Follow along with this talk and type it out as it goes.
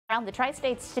Around the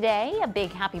Tri-States today, a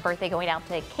big happy birthday going out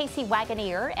to Casey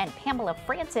Wagoneer and Pamela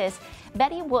Francis,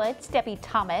 Betty Woods, Debbie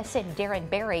Thomas, and Darren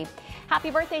Berry.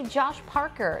 Happy birthday Josh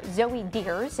Parker, Zoe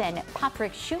Deers, and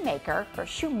Patrick Schumacher.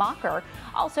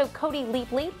 Also Cody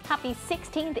Leapley. Happy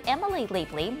 16th Emily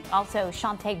Leapley. Also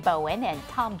Shantae Bowen and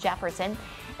Tom Jefferson.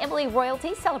 Emily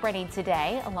Royalty celebrating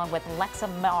today, along with Lexa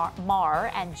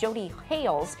Marr and Jody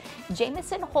Hales,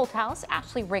 Jamison Holthouse,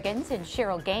 Ashley Riggins, and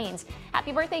Cheryl Gaines.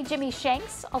 Happy birthday, Jimmy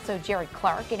Shanks, also Jared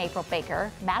Clark and April Baker,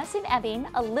 Madison Ebbing,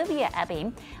 Olivia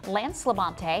Ebbing, Lance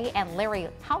Labonte, and Larry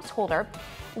Householder.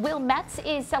 Will Metz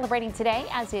is celebrating today,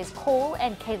 as is Cole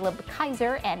and Caleb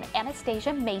Kaiser and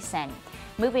Anastasia Mason.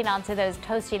 Moving on to those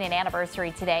toasting an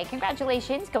anniversary today,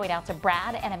 congratulations going out to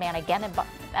Brad and Amanda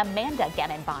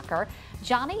Genenbacher,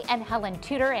 Johnny and Helen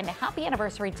Tudor, and happy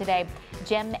anniversary today,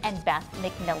 Jim and Beth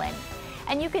McMillan.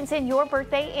 And you can send your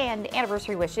birthday and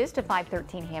anniversary wishes to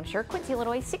 513 Hampshire, Quincy,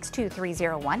 Illinois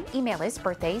 62301. Email is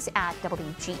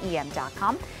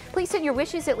birthdays@wgem.com. Please send your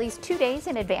wishes at least 2 days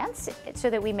in advance so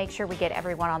that we make sure we get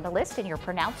everyone on the list, and your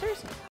pronouncers